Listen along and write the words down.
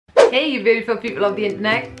Hey, you beautiful people of the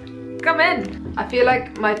internet. Come in. I feel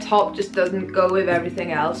like my top just doesn't go with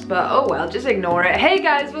everything else, but oh well, just ignore it. Hey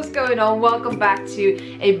guys, what's going on? Welcome back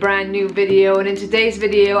to a brand new video, and in today's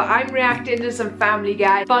video, I'm reacting to some Family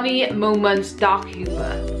Guy funny moments, dark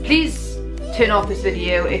humor. Please turn off this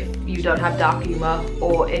video if you don't have dark humor,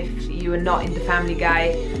 or if you are not into Family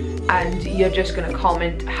Guy and you're just gonna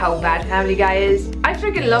comment how bad Family Guy is. I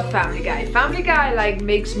freaking love Family Guy. Family Guy like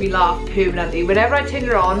makes me laugh permanently. Whenever I turn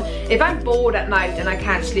it on, if I'm bored at night and I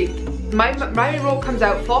can't sleep, my remote comes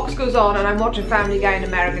out, Fox goes on, and I'm watching Family Guy and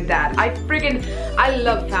American Dad. I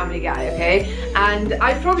love Family Guy, okay? And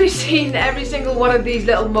I've probably seen every single one of these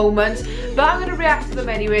little moments, but I'm gonna react to them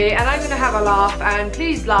anyway, and I'm gonna have a laugh, and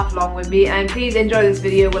please laugh along with me, and please enjoy this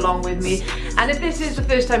video along with me. And if this is the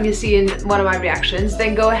first time you're seeing one of my reactions,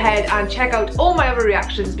 then go ahead and check out all my other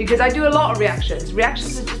reactions, because I do a lot of reactions.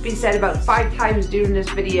 Reactions have just been said about 5 times during this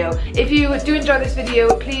video. If you do enjoy this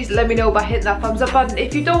video, please let me know by hitting that thumbs up button.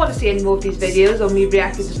 If you don't want to see any more of these videos or me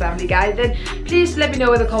reacting to Family Guy, then please let me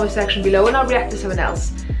know in the comment section below and I'll react to someone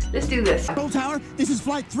else. Let's do this. Control Tower, this is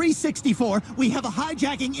flight 364. We have a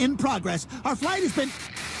hijacking in progress. Our flight has been...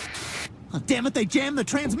 Oh, damn it, they jammed the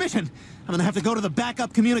transmission. I'm gonna have to go to the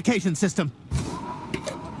backup communication system.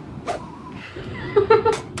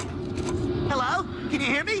 Hello? Can you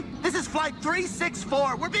hear me? This is flight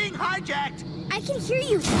 364. We're being hijacked. I can hear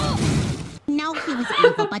you. No, he was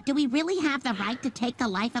evil, but do we really have the right to take the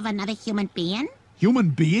life of another human being? Human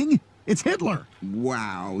being? It's Hitler.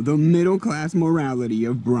 Wow, the middle-class morality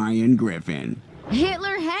of Brian Griffin.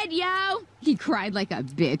 Hitler head, yo! He cried like a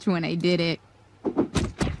bitch when I did it.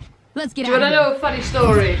 Let's get out of here. Do you want to know a funny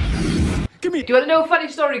story? Come here. Do you want to know a funny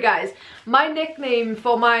story, guys? My nickname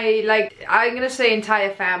for my, I'm gonna say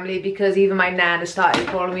entire family, because even my nan has started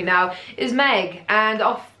calling me now, is Meg, and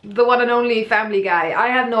off the one and only Family Guy. I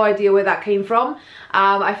have no idea where that came from.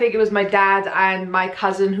 I think it was my dad and my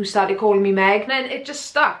cousin who started calling me Meg, and then it just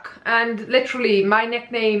stuck. And literally, my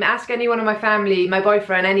nickname, ask anyone in my family, my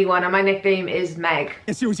boyfriend, anyone, and my nickname is Meg.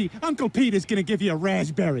 Hey, Susie, Uncle Pete is gonna give you a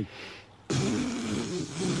raspberry.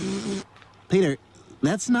 Peter,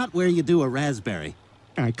 that's not where you do a raspberry.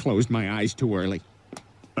 I closed my eyes too early.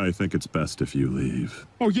 I think it's best if you leave.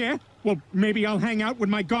 Oh, yeah? Well, maybe I'll hang out with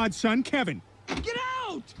my godson, Kevin. Get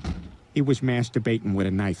out! He was masturbating with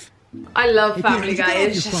a knife. I love Family Guy,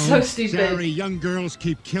 it's just so stupid. Sorry, young girls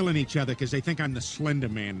keep killing each other because they think I'm the Slender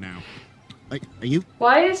Man now. Like, are you...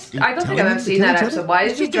 Why is... I don't think I've ever seen that episode. Why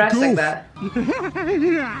is he dressed like that?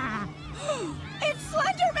 It's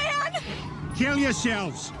Slender Man! Kill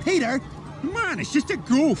yourselves. Peter! Come on, it's just a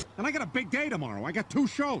goof. And I got a big day tomorrow. I got 2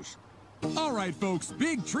 shows. All right, folks,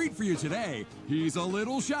 big treat for you today. He's a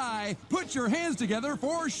little shy. Put your hands together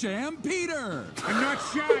for Sham Peter. I'm not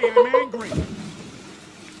shy, I'm angry.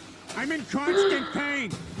 I'm in constant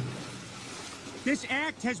pain. This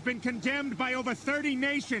act has been condemned by over 30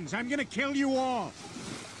 nations. I'm gonna kill you all.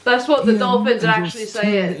 That's what the dolphins are actually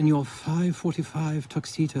saying. In your 5:45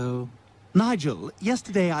 tuxedo. Nigel,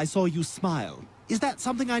 yesterday I saw you smile. Is that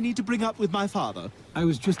something I need to bring up with my father? I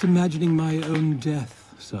was just imagining my own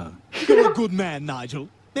death, sir. You're a good man, Nigel.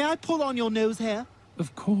 May I pull on your nose hair?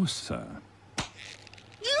 Of course, sir.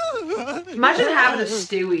 Imagine having a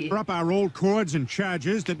Stewie. Up our old cords and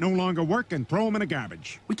chargers that no longer work and throw them in the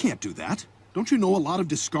garbage. We can't do that. Don't you know a lot of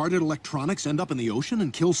discarded electronics end up in the ocean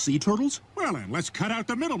and kill sea turtles? Well then, let's cut out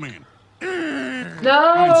the middleman. No!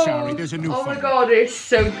 I'm sorry, there's a new Oh phone. my god, it's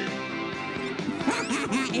so...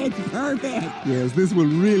 It's perfect. Yes, this will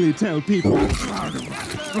really tell people.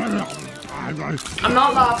 I'm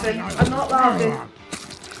not laughing. I'm not laughing.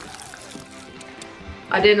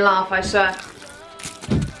 I didn't laugh, I swear.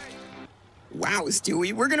 Wow,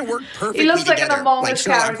 Stewie, we're gonna work perfectly He looks like an together, Among like Us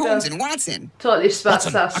Sherlock character. Holmes and Watson. Totally spots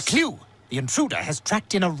Watson, us. a clue. The intruder has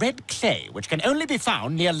tracked in a red clay, which can only be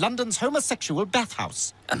found near London's homosexual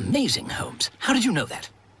bathhouse. Amazing, Holmes. How did you know that?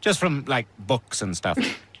 Just from, like, books and stuff.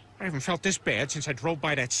 I haven't felt this bad since I drove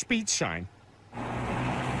by that speed sign.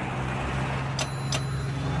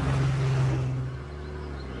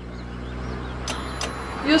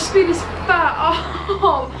 Your speed is fat.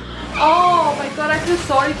 Oh my god, I feel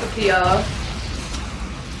sorry for Pia.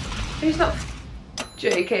 He's not...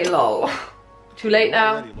 JK lol. Too late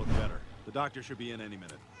now. Already look better. The doctor should be in any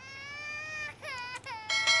minute.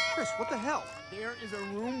 Chris, what the hell? There is a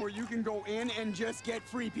room where you can go in and just get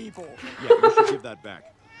free people. Yeah, you should give that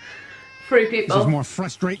back. Free This is people. more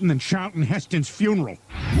frustrating than Charlton Heston's funeral.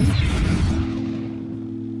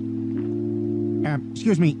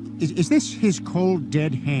 Excuse me, is this his cold,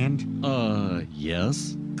 dead hand?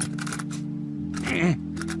 Yes.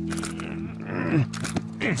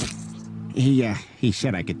 He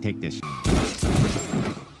said I could take this.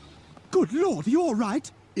 Good Lord, are you all right?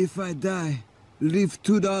 If I die, leave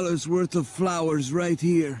 $2 worth of flowers right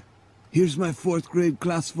here. Here's my 4th grade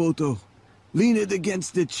class photo. Lean it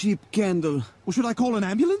against a cheap candle. Well, should I call an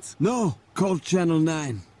ambulance? No, call Channel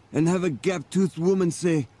 9 and have a gap-toothed woman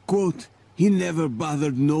say, quote, "He never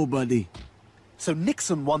bothered nobody." So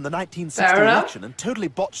Nixon won the 1960 election and totally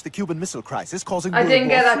botched the Cuban Missile Crisis, causing I World didn't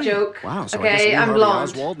get War that III. joke. Wow, so I Okay, guess I'm Lee Harvey blonde.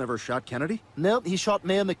 Oswald never shot Kennedy? Nope, he shot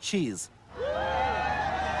Mayor McCheese.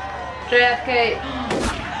 JFK.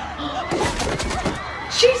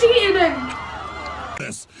 She's eating him!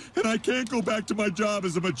 This, and I can't go back to my job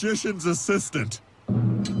as a magician's assistant.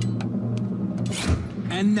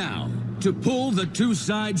 And now, to pull the two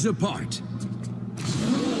sides apart.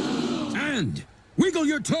 And wiggle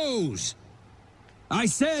your toes! I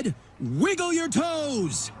said, wiggle your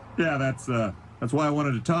toes! Yeah, that's why I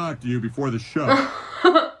wanted to talk to you before the show.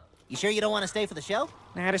 You sure you don't want to stay for the show?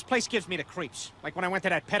 Nah, this place gives me the creeps. Like when I went to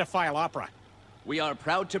that pedophile opera. We are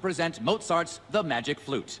proud to present Mozart's The Magic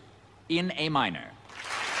Flute in A minor.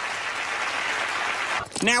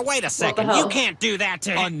 Now, wait a second. You can't do that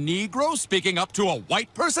to A Negro speaking up to a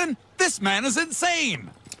white person? This man is insane!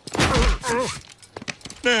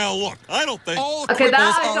 Now, look, I don't think... All Okay, cripples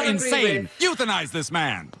that I are don't agree insane. with. Euthanize this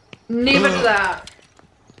man. Neither to that.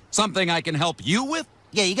 Something I can help you with?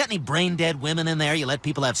 Yeah, you got any brain-dead women in there you let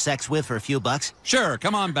people have sex with for a few bucks? Sure,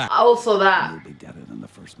 come on back. Also that. You'll be deader than the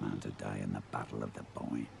first man to die in the Battle of the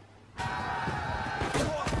Boyne.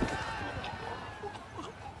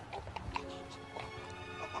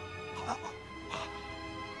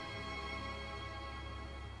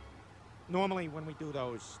 Normally when we do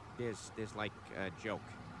those, there's like a joke.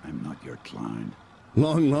 I'm not your clown.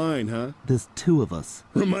 Long line, huh? There's 2 of us.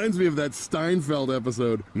 Reminds me of that Steinfeld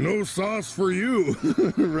episode, No Sauce for You,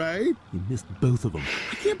 right? You missed both of them.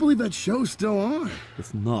 I can't believe that show's still on.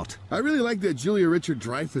 It's not. I really like that Julia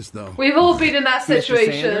Richard-Dreyfuss, though. We've all been in that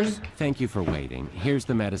situation. Mr. Sanders, thank you for waiting. Here's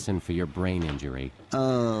the medicine for your brain injury.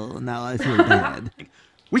 Oh, now I feel bad.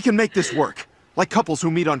 We can make this work, like couples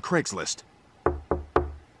who meet on Craigslist.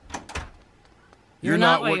 You're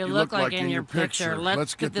not what you look like in your picture.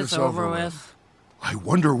 Let's get this over with. I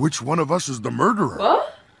wonder which one of us is the murderer.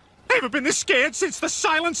 What? I haven't been this scared since the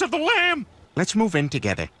Silence of the Lamb. Let's move in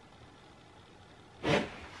together.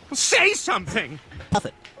 Say something!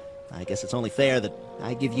 Nothing. I guess it's only fair that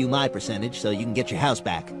I give you my percentage so you can get your house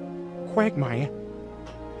back. Quagmire,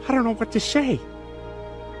 I don't know what to say.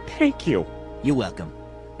 Thank you. You're welcome.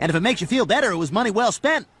 And if it makes you feel better, it was money well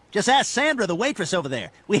spent. Just ask Sandra, the waitress over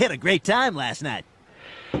there. We had a great time last night.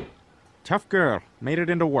 Tough girl. Made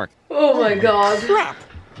it into work. Oh my god. Crap!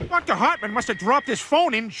 Dr. Hartman must have dropped his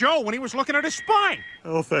phone in Joe when he was looking at his spine.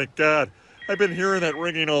 Oh, thank God. I've been hearing that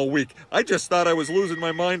ringing all week. I just thought I was losing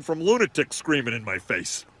my mind from lunatics screaming in my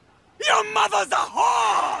face. Your mother's a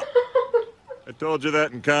whore! I told you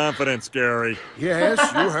that in confidence, Gary. Yes,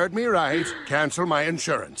 you heard me right. Cancel my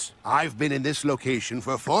insurance. I've been in this location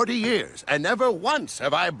for 40 years, and never once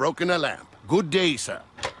have I broken a lamp. Good day, sir.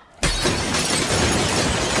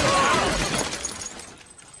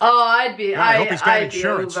 Oh, I'd be. I hope he's got I'd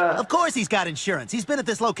insurance. Be over. Of course he's got insurance. He's been at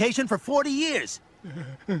this location for 40 years.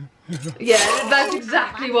 Yeah, that's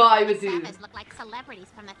exactly what I would do. Look like celebrities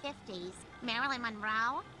from the 50s. Marilyn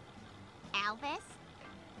Monroe, Elvis,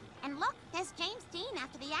 and look, there's James Dean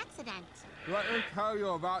after the accident. Let me tell you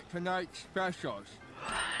about tonight's specials.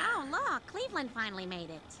 Oh, look, Cleveland finally made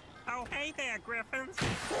it. Oh, hey there, Griffins.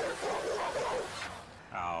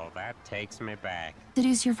 Oh, that takes me back.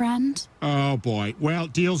 Seduce your friend? Oh, boy. Well,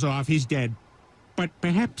 deal's off. He's dead. But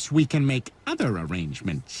perhaps we can make other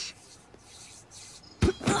arrangements.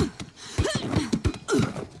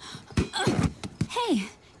 Hey,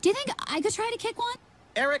 do you think I could try to kick one?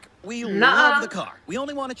 Eric, we Nuh-uh. love the car. We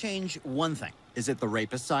only want to change one thing. Is it the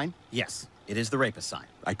rapist sign? Yes, it is the rapist sign.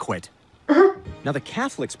 I quit. Now, the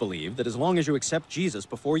Catholics believe that as long as you accept Jesus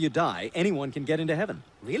before you die, anyone can get into heaven.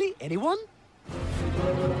 Really? Anyone?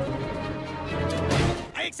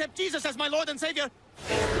 I accept Jesus as my Lord and Savior.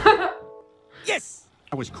 Yes!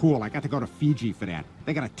 That was cool. I got to go to Fiji for that.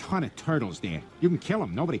 They got a ton of turtles there. You can kill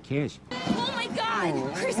them. Nobody cares. Oh my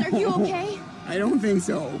god! Chris, are you okay? I don't think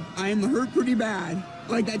so. I am hurt pretty bad.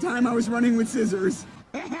 Like that time I was running with scissors.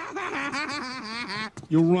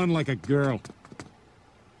 You run like a girl.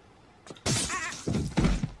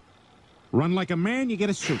 Run like a man, you get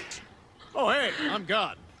a suit. Oh, hey, I'm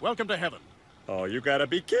God. Welcome to heaven. Oh, you gotta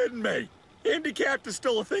be kidding me. Handicapped is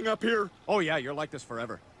still a thing up here? Oh, yeah, you're like this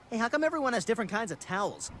forever. Hey, how come everyone has different kinds of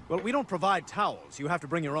towels? Well, we don't provide towels. You have to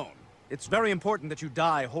bring your own. It's very important that you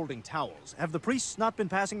die holding towels. Have the priests not been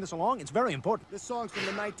passing this along? It's very important. This song's from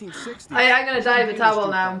the 1960s. I'm gonna die of a towel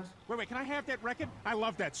now. Wait, can I have that record? I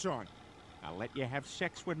love that song. I'll let you have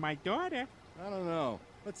sex with my daughter. I don't know.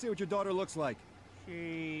 Let's see what your daughter looks like.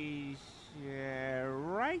 She's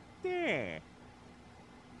right there.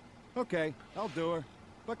 Okay, I'll do her.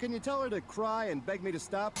 But can you tell her to cry and beg me to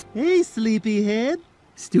stop? Hey, sleepyhead.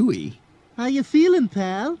 Stewie. How you feeling,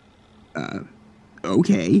 pal?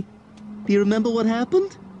 Okay. Do you remember what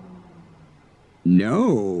happened?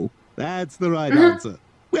 No. That's the right answer.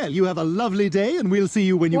 Well, you have a lovely day, and we'll see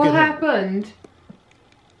you when you What get home. happened?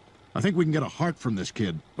 I think we can get a heart from this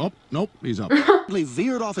kid. Oh, nope, he's up.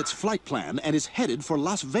 Veered off its flight plan and is headed for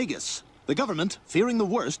Las Vegas. The government, fearing the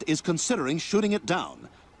worst, is considering shooting it down.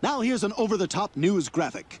 Now here's an over-the-top news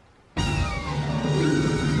graphic.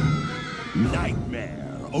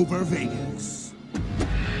 Nightmare over Vegas.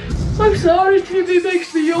 I'm sorry, TV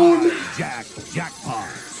makes me yawn. Jackpot.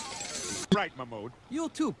 Right, Mahmood. You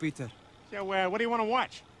too, Peter. So, what do you want to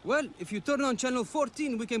watch? Well, if you turn on channel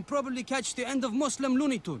 14, we can probably catch the end of Muslim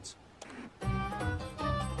Looney Tunes.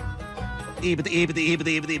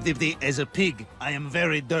 As a pig, I am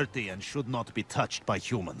very dirty and should not be touched by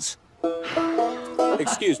humans.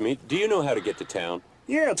 Excuse me, do you know how to get to town?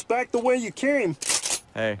 Yeah, it's back the way you came.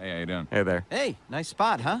 Hey. Hey, how you doing? Hey there. Hey, nice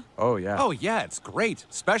spot, huh? Oh, yeah. Oh, yeah, it's great.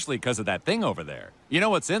 Especially because of that thing over there. You know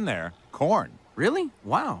what's in there? Corn. Really?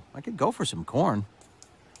 Wow, I could go for some corn.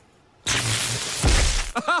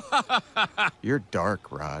 You're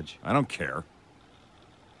dark, Raj. I don't care.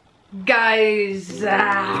 Guys,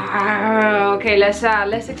 okay,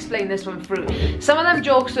 let's explain this one through. Some of them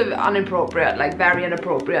jokes are inappropriate, like very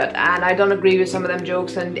inappropriate, and I don't agree with some of them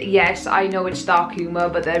jokes. And yes, I know it's dark humor,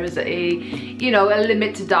 but there is a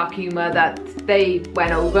limit to dark humor that they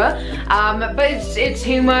went over. But it's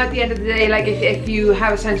humor at the end of the day. Like if you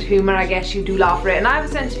have a sense of humor, I guess you do laugh at it, and I have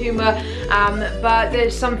a sense of humor. But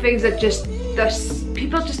there's some things that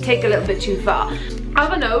people just take a little bit too far.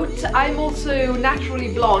 Other note, I'm also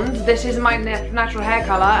naturally blonde. This is my natural hair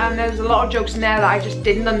colour, and there's a lot of jokes in there that I just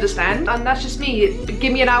didn't understand, and that's just me.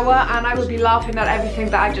 Give me an hour and I will be laughing at everything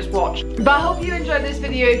that I just watched. But I hope you enjoyed this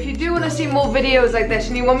video. If you do want to see more videos like this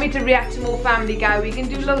and you want me to react to more Family Guy, we can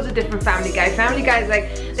do loads of different Family Guy. Family Guy is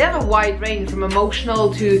like, they have a wide range from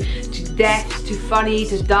emotional to death to funny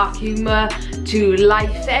to dark humour to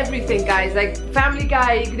life, everything, guys. Like Family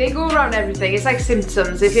Guy, they go around everything. It's like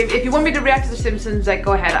Simpsons. If you want me to react to the Simpsons, like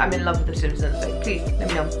go ahead. I'm in love with the Simpsons. Like please let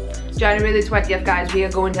me know. January the 20th, guys, we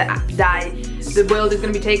are going to die. The world is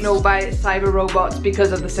going to be taken over by cyber robots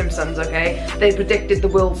because of the Simpsons, okay? They predicted the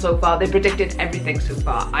world so far. They predicted everything so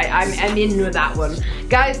far. I'm in with that one.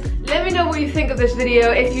 Guys, let me know what you think of this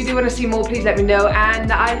video. If you do want to see more, please let me know.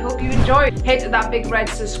 And I hope you enjoyed. Hit that big red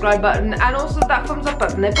subscribe button and also that thumbs up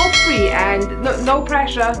button. They're both free and no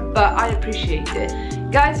pressure, but I appreciate it.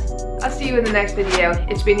 Guys, I'll see you in the next video.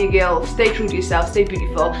 It's been your girl. Stay true to yourself. Stay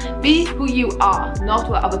beautiful. Be who you are, not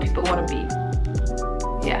what other people want to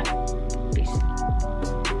be. Yeah. Peace.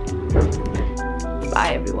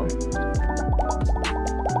 Bye, everyone.